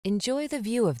Enjoy the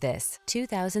view of this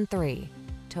 2003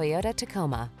 Toyota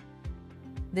Tacoma.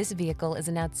 This vehicle is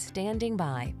an outstanding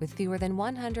buy with fewer than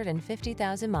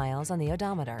 150,000 miles on the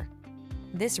odometer.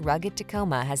 This rugged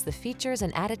Tacoma has the features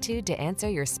and attitude to answer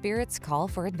your spirit's call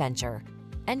for adventure.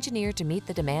 Engineered to meet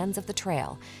the demands of the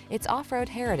trail, its off-road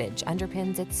heritage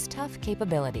underpins its tough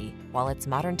capability, while its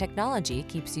modern technology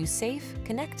keeps you safe,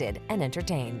 connected, and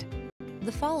entertained.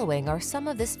 The following are some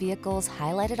of this vehicle's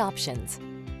highlighted options: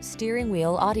 steering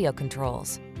wheel audio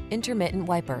controls, intermittent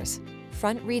wipers,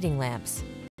 front reading lamps,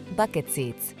 bucket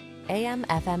seats,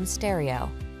 AM/FM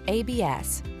stereo,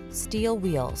 ABS, steel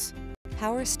wheels,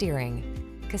 power steering,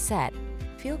 cassette.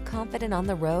 Feel confident on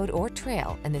the road or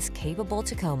trail in this capable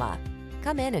Tacoma.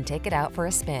 Come in and take it out for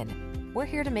a spin. We're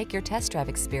here to make your test drive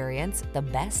experience the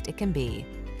best it can be.